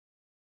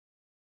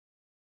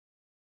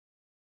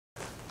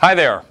Hi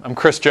there, I'm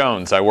Chris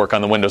Jones. I work on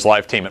the Windows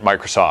Live team at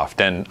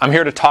Microsoft, and I'm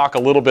here to talk a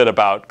little bit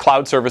about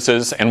cloud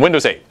services and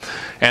Windows 8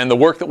 and the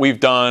work that we've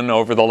done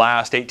over the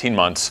last 18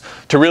 months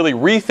to really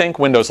rethink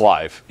Windows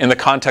Live in the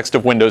context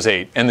of Windows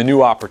 8 and the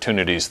new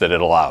opportunities that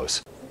it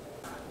allows.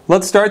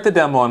 Let's start the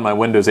demo on my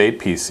Windows 8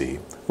 PC,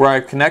 where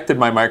I've connected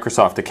my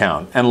Microsoft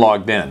account and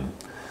logged in.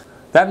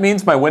 That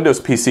means my Windows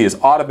PC is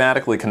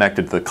automatically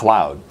connected to the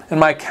cloud, and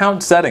my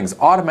account settings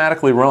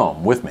automatically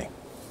roam with me.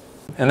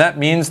 And that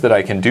means that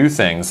I can do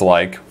things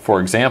like,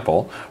 for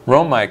example,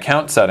 roam my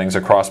account settings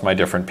across my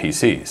different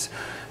PCs.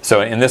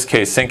 So in this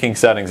case, syncing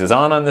settings is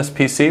on this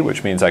PC,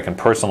 which means I can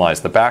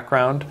personalize the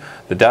background,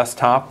 the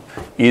desktop,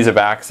 ease of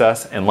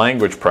access, and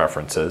language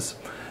preferences.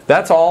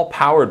 That's all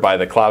powered by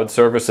the cloud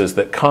services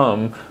that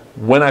come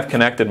when I've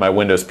connected my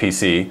Windows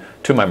PC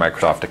to my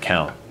Microsoft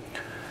account.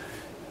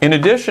 In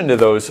addition to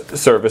those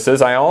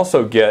services, I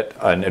also get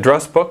an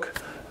address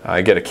book,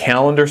 I get a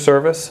calendar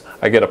service,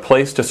 I get a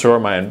place to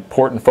store my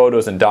important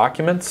photos and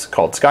documents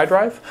called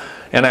SkyDrive,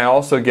 and I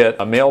also get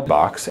a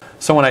mailbox.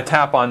 So when I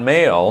tap on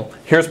Mail,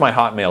 here's my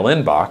Hotmail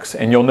inbox,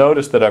 and you'll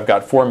notice that I've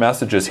got 4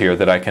 messages here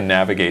that I can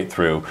navigate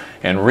through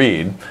and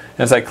read.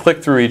 As I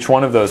click through each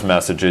one of those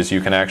messages,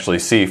 you can actually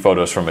see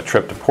photos from a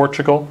trip to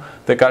Portugal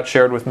that got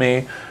shared with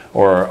me,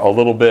 or a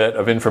little bit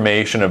of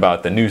information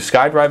about the new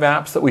SkyDrive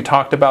apps that we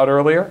talked about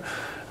earlier.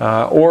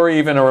 Or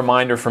even a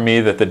reminder for me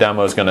that the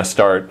demo is going to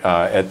start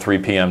at 3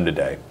 p.m.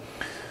 today.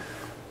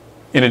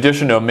 In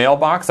addition to a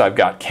mailbox, I've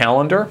got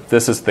Calendar.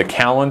 This is the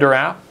Calendar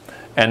app.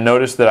 And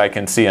notice that I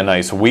can see a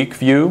nice week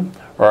view,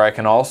 or I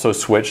can also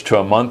switch to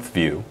a month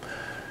view.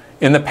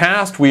 In the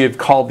past, we had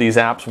called these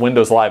apps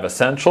Windows Live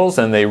Essentials,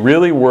 and they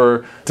really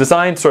were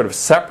designed sort of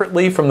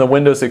separately from the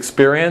Windows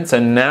experience.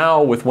 And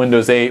now with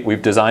Windows 8,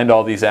 we've designed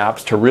all these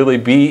apps to really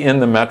be in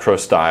the Metro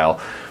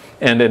style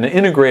and an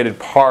integrated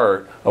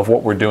part of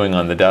what we're doing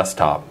on the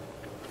desktop.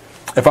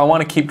 If I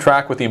want to keep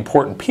track with the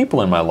important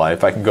people in my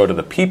life, I can go to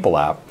the People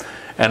app,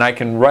 and I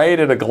can right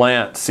at a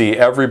glance see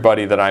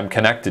everybody that I'm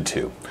connected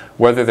to,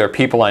 whether they're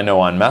people I know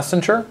on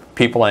Messenger,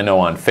 people I know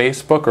on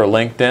Facebook or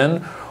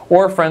LinkedIn,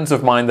 or friends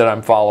of mine that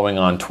I'm following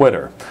on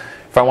Twitter.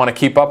 If I want to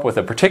keep up with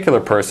a particular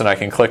person, I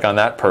can click on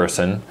that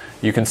person.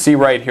 You can see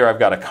right here I've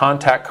got a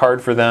contact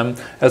card for them,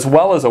 as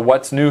well as a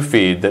What's New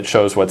feed that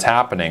shows what's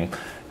happening.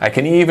 I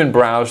can even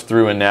browse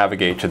through and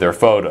navigate to their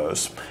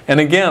photos. And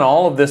again,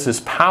 all of this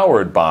is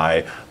powered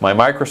by my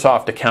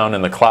Microsoft account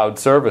and the cloud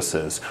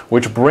services,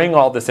 which bring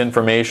all this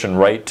information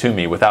right to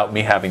me without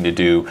me having to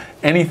do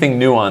anything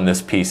new on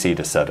this PC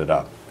to set it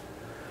up.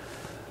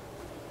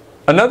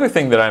 Another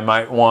thing that I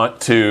might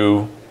want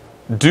to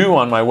do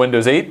on my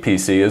Windows 8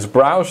 PC is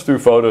browse through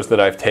photos that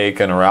I've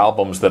taken or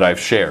albums that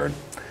I've shared.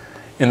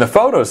 In the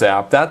Photos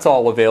app, that's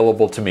all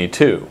available to me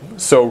too.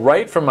 So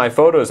right from my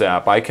Photos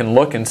app, I can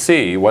look and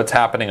see what's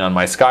happening on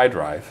my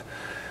SkyDrive.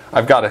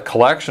 I've got a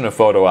collection of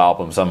photo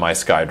albums on my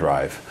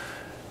SkyDrive.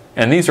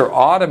 And these are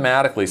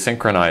automatically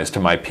synchronized to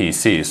my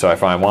PC. So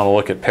if I want to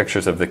look at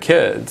pictures of the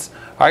kids,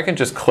 I can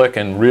just click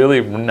and really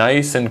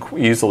nice and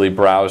easily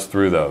browse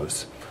through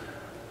those.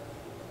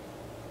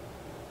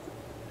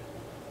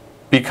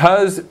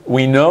 Because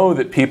we know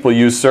that people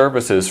use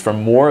services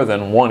from more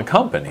than one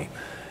company,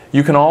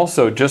 you can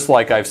also, just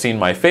like I've seen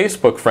my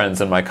Facebook friends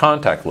in my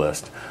contact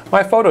list,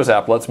 my Photos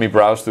app lets me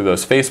browse through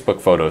those Facebook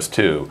photos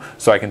too,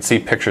 so I can see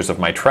pictures of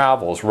my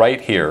travels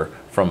right here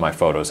from my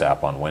Photos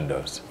app on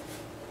Windows.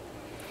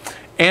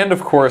 And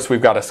of course,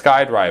 we've got a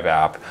SkyDrive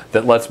app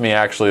that lets me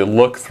actually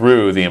look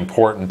through the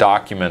important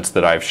documents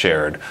that I've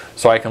shared.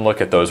 So I can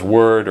look at those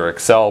Word or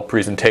Excel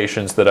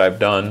presentations that I've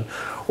done,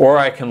 or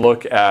I can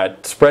look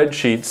at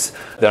spreadsheets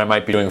that I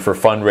might be doing for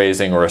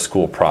fundraising or a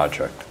school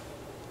project.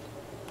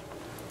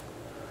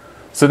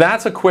 So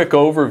that's a quick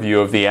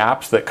overview of the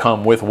apps that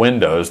come with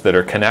Windows that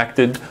are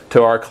connected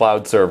to our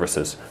cloud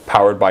services,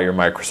 powered by your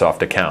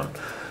Microsoft account.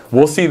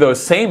 We'll see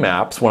those same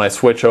apps when I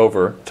switch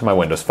over to my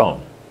Windows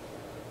Phone.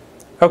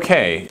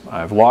 Okay,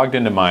 I've logged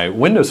into my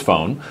Windows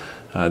Phone.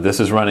 This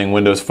is running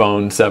Windows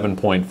Phone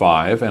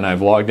 7.5, and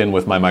I've logged in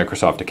with my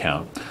Microsoft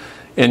account.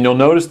 And you'll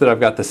notice that I've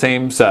got the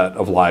same set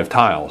of live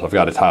tiles. I've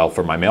got a tile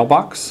for my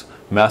mailbox,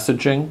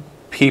 messaging,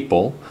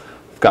 people.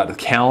 I've got the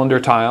calendar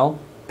tile,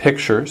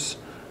 pictures,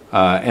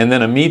 and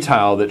then a me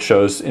tile that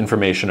shows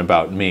information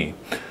about me.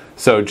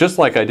 So just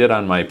like I did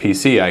on my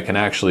PC, I can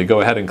actually go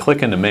ahead and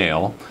click into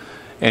Mail,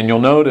 and you'll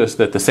notice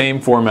that the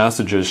same 4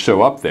 messages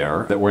show up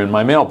there that were in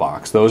my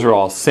mailbox. Those are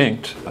all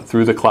synced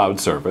through the cloud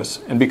service,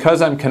 and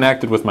because I'm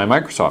connected with my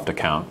Microsoft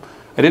account,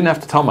 I didn't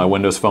have to tell my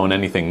Windows Phone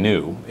anything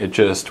new. It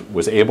just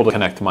was able to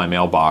connect to my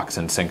mailbox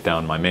and sync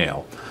down my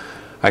mail.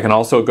 I can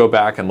also go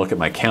back and look at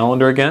my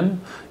calendar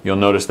again. You'll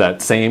notice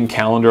that same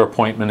calendar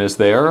appointment is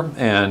there,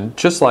 and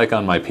just like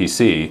on my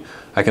PC,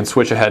 I can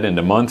switch ahead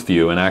into month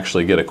view and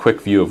actually get a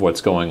quick view of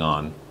what's going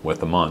on with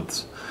the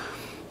months.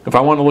 If I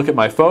want to look at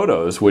my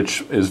photos,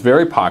 which is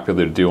very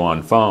popular to do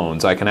on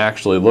phones, I can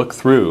actually look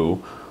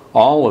through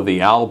all of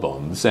the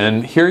albums,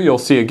 and here you'll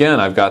see again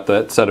I've got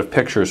that set of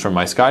pictures from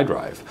my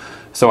SkyDrive.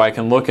 So I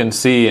can look and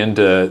see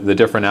into the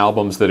different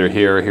albums that are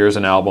here. Here's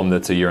an album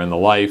that's a year in the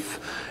life,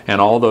 and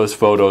all those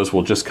photos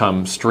will just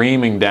come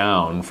streaming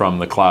down from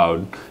the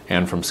cloud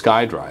and from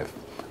SkyDrive.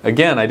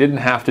 Again, I didn't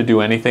have to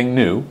do anything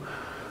new.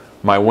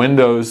 My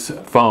Windows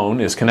phone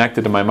is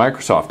connected to my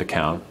Microsoft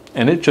account,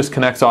 and it just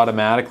connects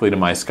automatically to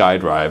my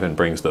SkyDrive and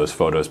brings those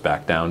photos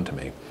back down to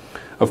me.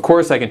 Of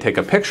course, I can take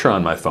a picture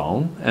on my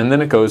phone, and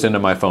then it goes into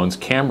my phone's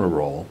camera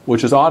roll,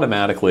 which is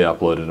automatically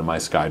uploaded to my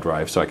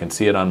SkyDrive so I can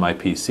see it on my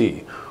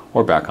PC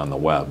or back on the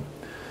web.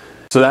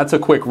 So that's a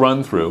quick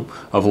run-through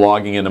of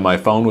logging into my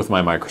phone with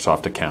my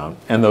Microsoft account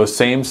and those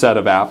same set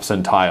of apps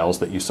and tiles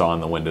that you saw on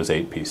the Windows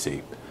 8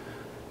 PC.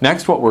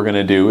 Next, what we're going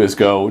to do is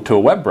go to a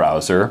web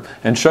browser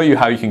and show you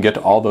how you can get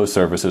to all those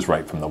services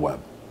right from the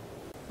web.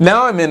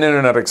 Now I'm in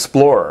Internet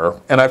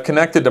Explorer and I've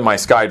connected to my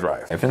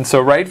SkyDrive. And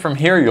so right from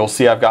here you'll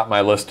see I've got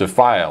my list of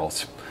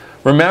files.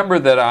 Remember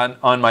that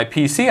on my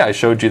PC I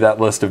showed you that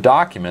list of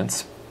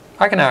documents.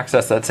 I can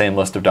access that same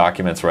list of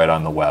documents right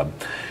on the web.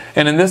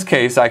 And in this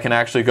case I can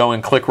actually go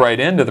and click right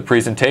into the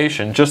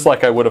presentation just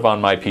like I would have on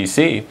my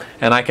PC,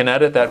 and I can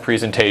edit that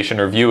presentation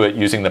or view it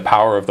using the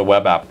power of the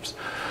web apps.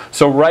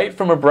 So right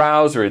from a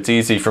browser it's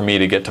easy for me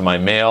to get to my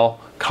mail,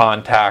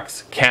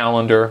 contacts,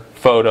 calendar,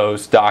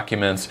 photos,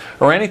 documents,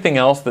 or anything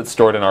else that's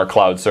stored in our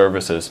cloud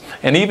services,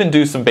 and even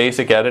do some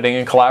basic editing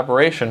and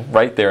collaboration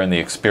right there in the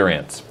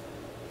experience.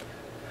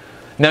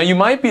 Now you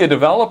might be a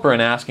developer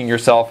and asking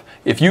yourself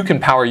if you can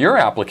power your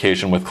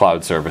application with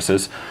cloud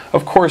services.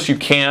 Of course you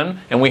can,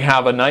 and we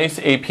have a nice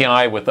API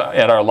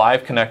at our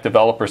Live Connect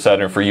Developer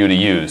Center for you to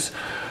use.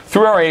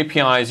 Through our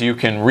APIs you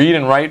can read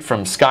and write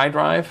from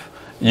SkyDrive.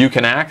 You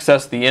can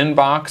access the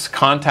inbox,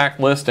 contact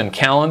list, and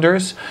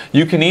calendars.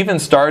 You can even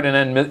start and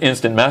end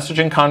instant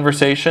messaging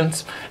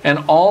conversations. And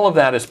all of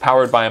that is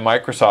powered by a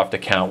Microsoft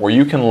account where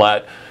you can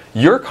let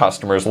your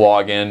customers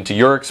log in to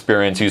your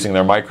experience using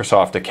their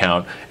Microsoft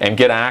account and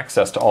get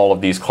access to all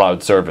of these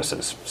cloud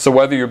services. So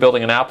whether you're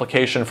building an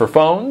application for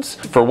phones,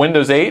 for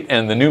Windows 8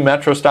 and the new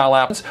Metro style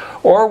apps,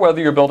 or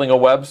whether you're building a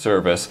web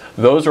service,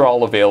 those are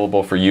all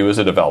available for you as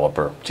a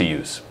developer to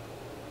use.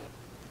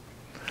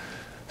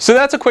 So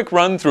that's a quick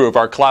run through of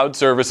our cloud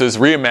services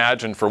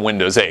reimagined for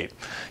Windows 8.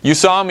 You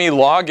saw me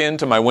log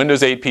into my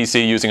Windows 8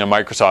 PC using a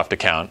Microsoft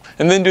account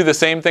and then do the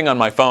same thing on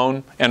my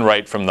phone and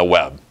right from the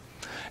web.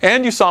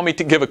 And you saw me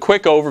give a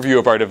quick overview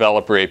of our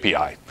developer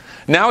API.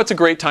 Now it's a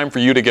great time for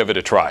you to give it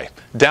a try.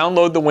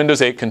 Download the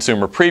Windows 8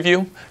 Consumer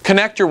Preview,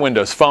 connect your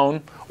Windows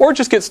Phone, or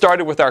just get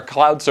started with our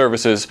cloud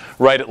services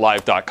right at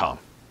live.com.